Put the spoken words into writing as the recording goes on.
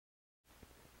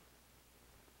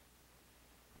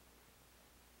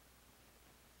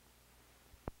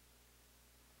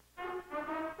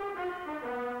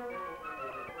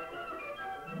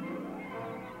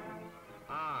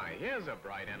Here's a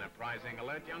bright, enterprising,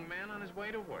 alert young man on his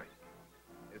way to work.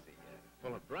 Is he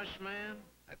full of brush man,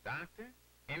 a doctor,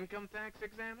 income tax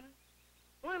examiner?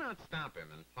 Why not stop him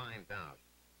and find out?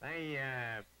 Hey,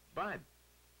 Bud.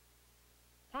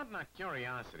 Pardon our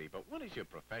curiosity, but what is your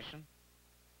profession?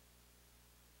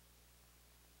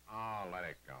 Oh, let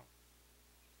it go.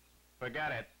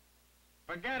 Forget it.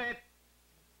 Forget it!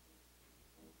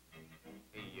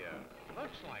 He,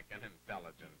 looks like an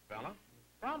intelligent fella.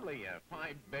 Probably a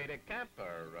Phi Beta Kappa,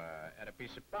 or at a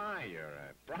piece of pie, or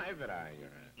a private eye, or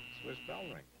a Swiss bell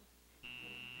ring.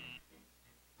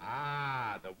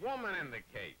 Ah, the woman in the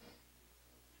case.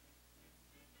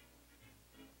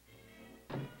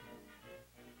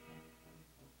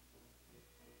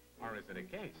 Or is it a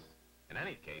case? In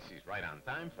any case, he's right on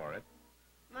time for it.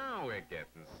 Now we're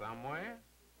getting somewhere.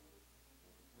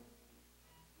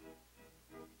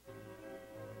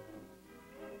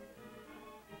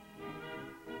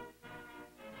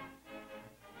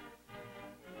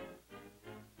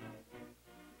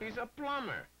 He's a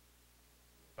plumber.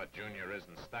 But Junior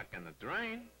isn't stuck in the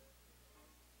drain.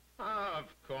 Of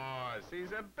course,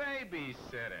 he's a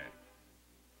babysitter.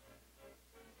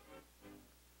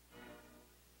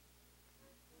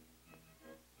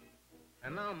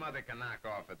 And now Mother can knock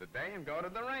off for the day and go to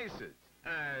the races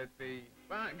at the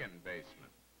bargain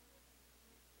basement.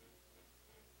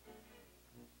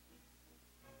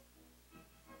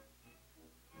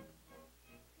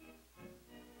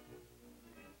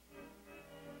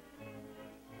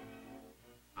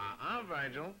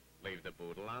 Virgil. Leave the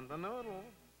boodle on the noodle.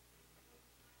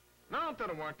 Now to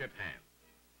the work at hand.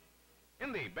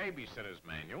 In the babysitter's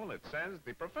manual, it says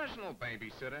the professional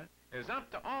babysitter is up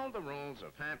to all the rules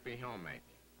of happy homemaking.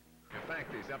 In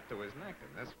fact, he's up to his neck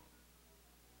in this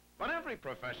one. But every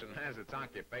profession has its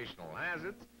occupational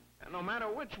hazards, and no matter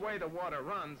which way the water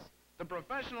runs, the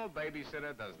professional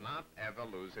babysitter does not ever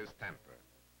lose his temper.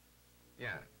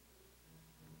 Yeah.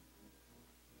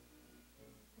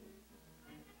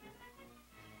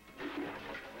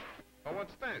 But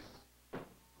what's this?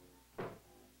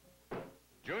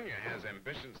 Junior has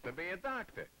ambitions to be a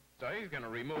doctor, so he's going to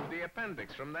remove the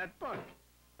appendix from that book.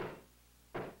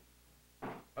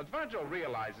 But Virgil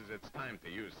realizes it's time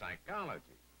to use psychology.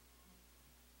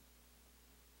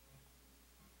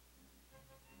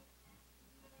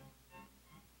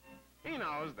 He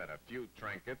knows that a few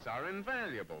trinkets are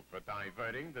invaluable for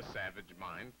diverting the savage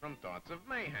mind from thoughts of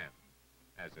mayhem,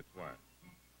 as it were.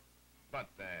 But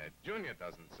Junior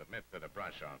doesn't submit to the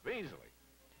brush-off easily.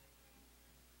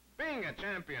 Being a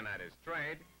champion at his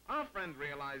trade, our friend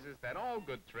realizes that all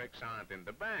good tricks aren't in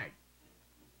the bag.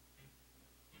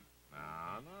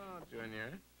 No,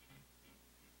 Junior.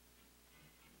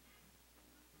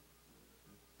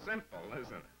 Simple,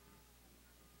 isn't it?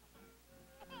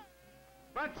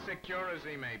 But secure as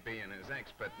he may be in his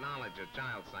expert knowledge of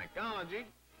child psychology,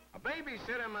 a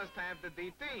babysitter must have the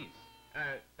DTs.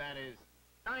 That is,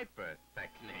 diaper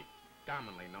technique,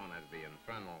 commonly known as the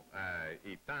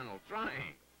eternal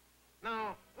triangle.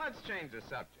 Now, let's change the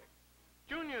subject.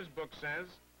 Junior's book says,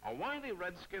 a wily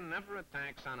redskin never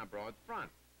attacks on a broad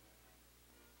front.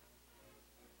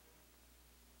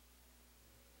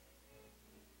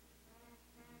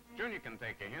 Junior can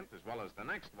take a hint as well as the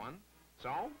next one.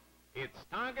 So, it's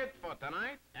target for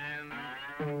tonight, and...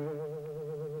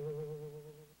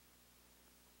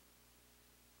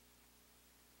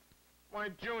 Why,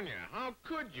 Junior, how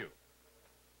could you?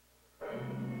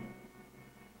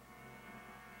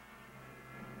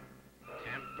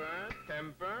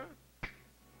 Temper.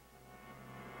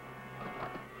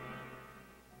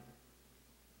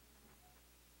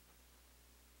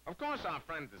 Of course, our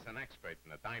friend is an expert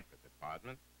in the diaper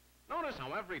department. Notice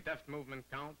how every deft movement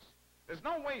counts? There's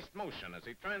no waste motion as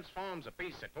he transforms a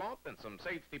piece of cloth and some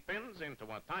safety pins into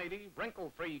a tidy,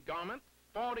 wrinkle-free garment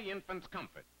for the infant's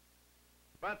comfort.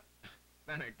 But,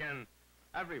 then again,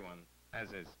 everyone has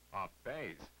his off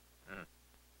days.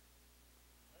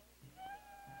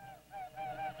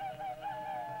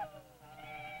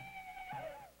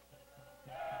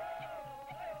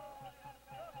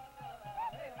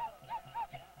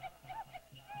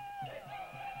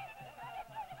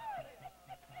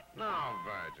 Now,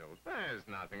 Virgil, there's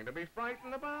nothing to be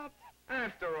frightened about.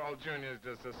 After all, Junior's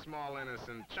just a small,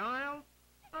 innocent child.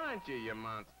 Aren't you,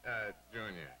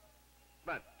 Junior?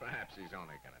 But perhaps he's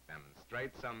only going to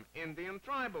demonstrate some Indian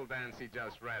tribal dance he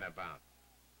just read about.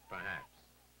 Perhaps.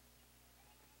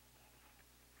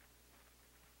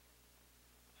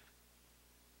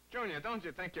 Junior, don't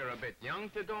you think you're a bit young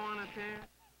to go on a tear?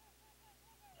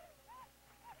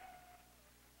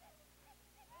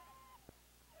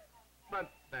 But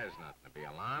there's nothing to be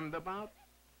alarmed about.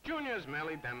 Junior's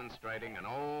merely demonstrating an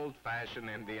old-fashioned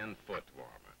Indian foot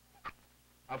warmer.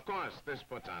 Of course, this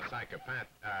puts our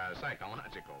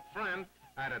psychological friend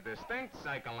at a distinct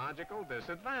psychological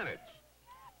disadvantage.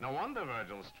 No wonder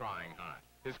Virgil's trying hard.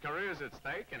 His career's at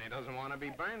stake, and he doesn't want to be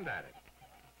burned at it.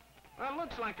 Well, it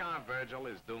looks like our Virgil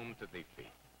is doomed to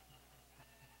defeat.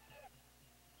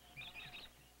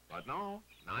 But no,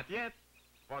 not yet,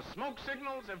 for smoke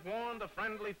signals have warned a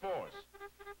friendly force.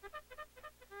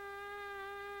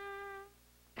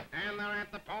 And they're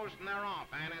at the post and they're off,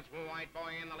 and it's White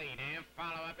Boy in the lead. And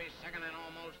follow-up is second, and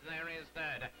almost there is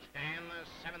third. And the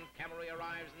 7th Cavalry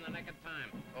arrives in the nick of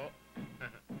time. Oh,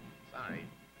 sorry,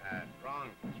 wrong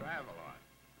traveler.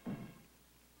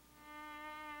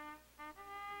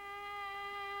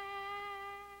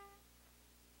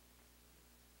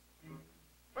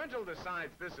 Virgil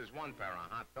decides this is one pair of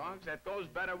hot dogs that goes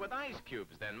better with ice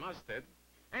cubes than mustard,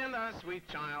 and our sweet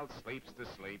child sleeps the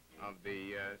sleep of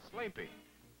the sleepy.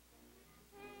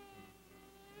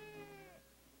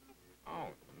 Oh,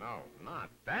 no, not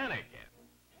that again.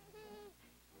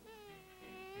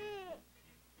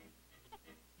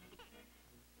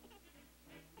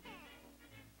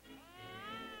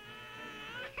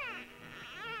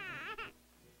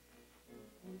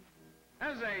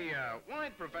 As a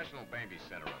wide professional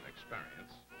babysitter of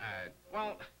experience,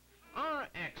 well, our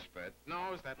expert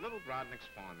knows that little Grodnick's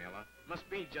formula must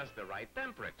be just the right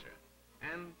temperature,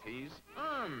 and he's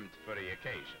armed for the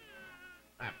occasion.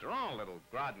 After all, little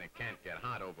Grodnick can't get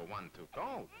hot over one too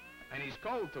cold, and he's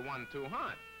cold to one too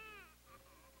hot.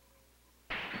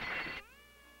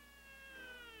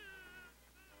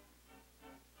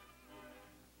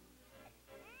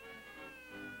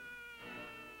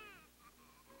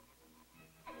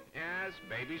 Yes,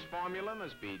 baby's formula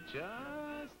must be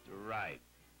just right.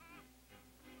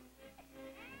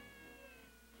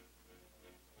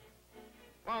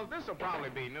 Well, this'll probably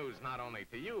be news not only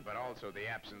to you, but also the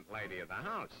absent lady of the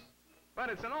house. But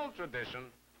it's an old tradition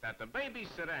that the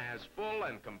babysitter has full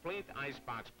and complete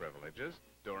icebox privileges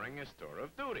during his tour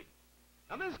of duty.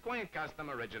 Now, this quaint custom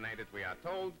originated, we are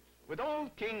told, with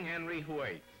old King Henry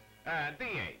VIII,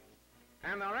 D8.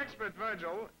 And our expert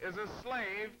Virgil is a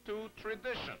slave to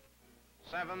tradition.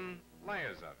 7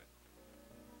 layers of it.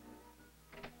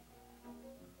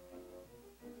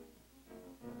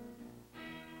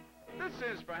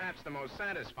 This is perhaps the most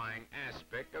satisfying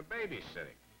aspect of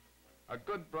babysitting. A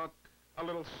good book, a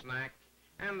little snack,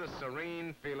 and the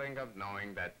serene feeling of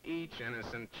knowing that each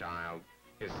innocent child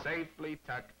is safely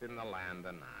tucked in the land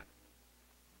of Nod.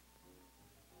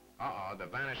 Uh-oh, the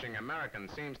vanishing American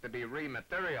seems to be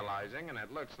rematerializing, and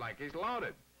it looks like he's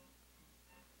loaded.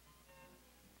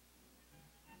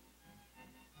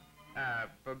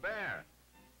 For Bear.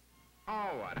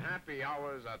 Oh, what happy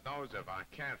hours are those of our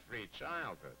carefree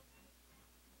childhood.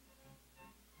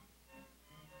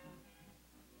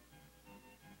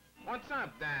 What's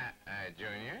up,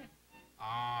 Junior?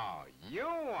 Oh, you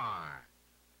are.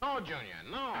 No, Junior,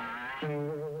 no.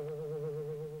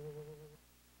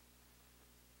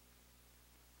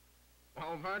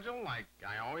 Well, Virgil, like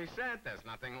I always said, there's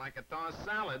nothing like a tossed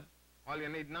salad. All you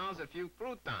need now is a few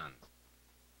croutons.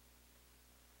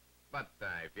 But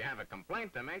if you have a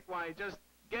complaint to make, why, just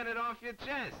get it off your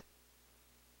chest.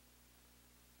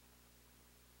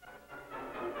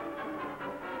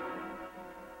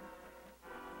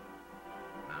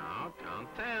 Now, count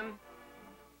 10.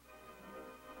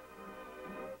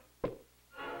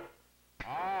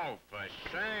 Oh, for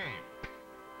shame.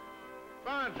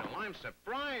 Virgil, I'm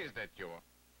surprised at you.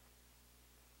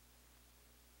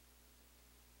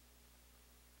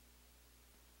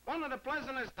 One of the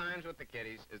pleasantest times with the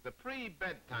kiddies is the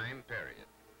pre-bedtime period.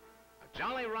 A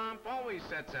jolly romp always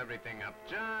sets everything up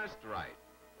just right.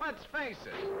 Let's face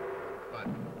it, but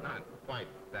not quite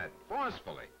that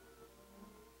forcefully.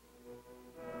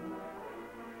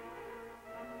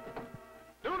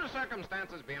 Due to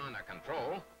circumstances beyond our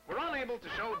control, we're unable to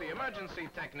show the emergency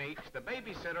techniques the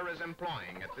babysitter is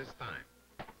employing at this time.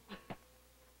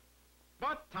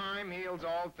 But time heals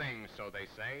all things, so they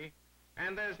say.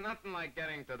 And there's nothing like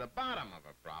getting to the bottom of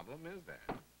a problem, is there?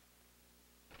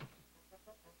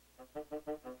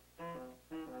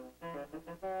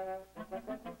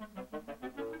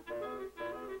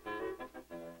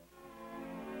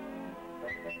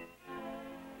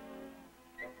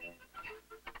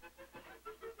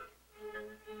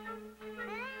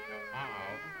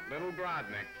 Uh-oh, little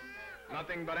Grodnick.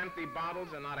 Nothing but empty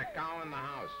bottles and not a cow in the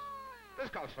house. This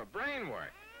calls for brain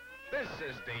work. This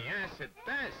is the acid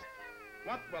test.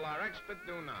 What will our expert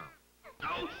do now?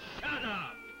 Oh, shut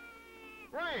up!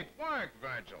 Great work,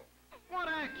 Virgil. What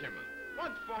acumen,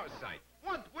 what foresight,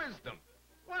 what wisdom,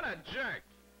 what a jerk.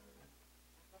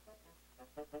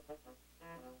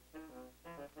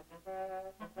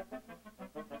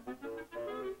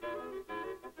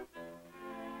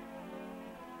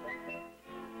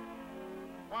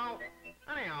 Well,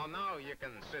 anyhow, now you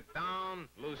can sit down,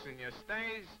 loosen your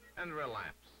stays, and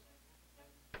relax.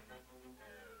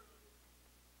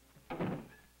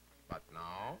 But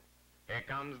now, here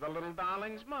comes the little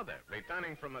darling's mother,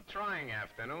 returning from a trying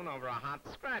afternoon over a hot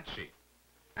scratch sheet.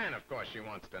 And, of course, she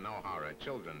wants to know how her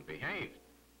children behaved.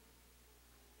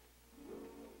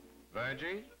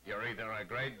 Virgie, you're either a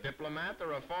great diplomat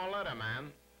or a four-letter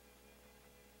man.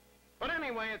 But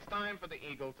anyway, it's time for the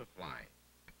eagle to fly.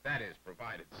 That is,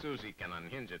 provided Susie can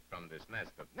unhinge it from this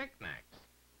nest of knickknacks.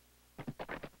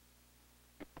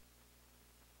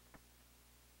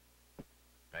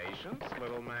 Patience,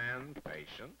 little man,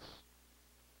 patience.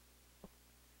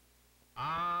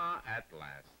 Ah, at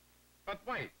last. But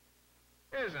wait,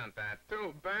 isn't that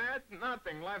too bad?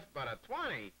 Nothing left but a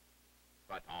 20.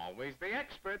 But always the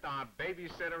expert, our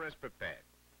babysitter is prepared.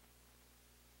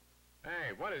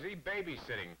 Hey, what is he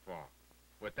babysitting for?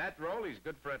 With that roll, he's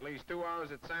good for at least 2 hours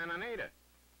at Santa Anita.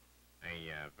 Hey,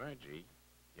 Virgie,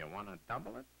 you want to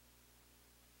double it?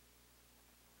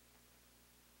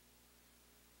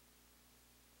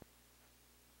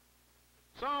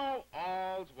 So,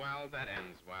 all's well that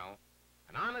ends well.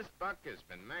 An honest buck has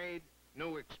been made,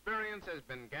 new experience has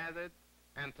been gathered,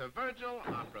 and to Virgil,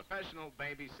 our professional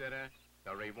babysitter,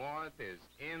 the reward is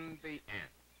in the end.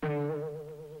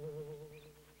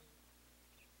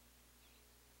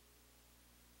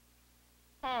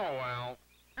 Oh, well,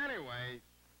 anyway,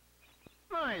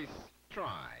 nice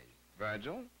try,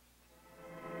 Virgil.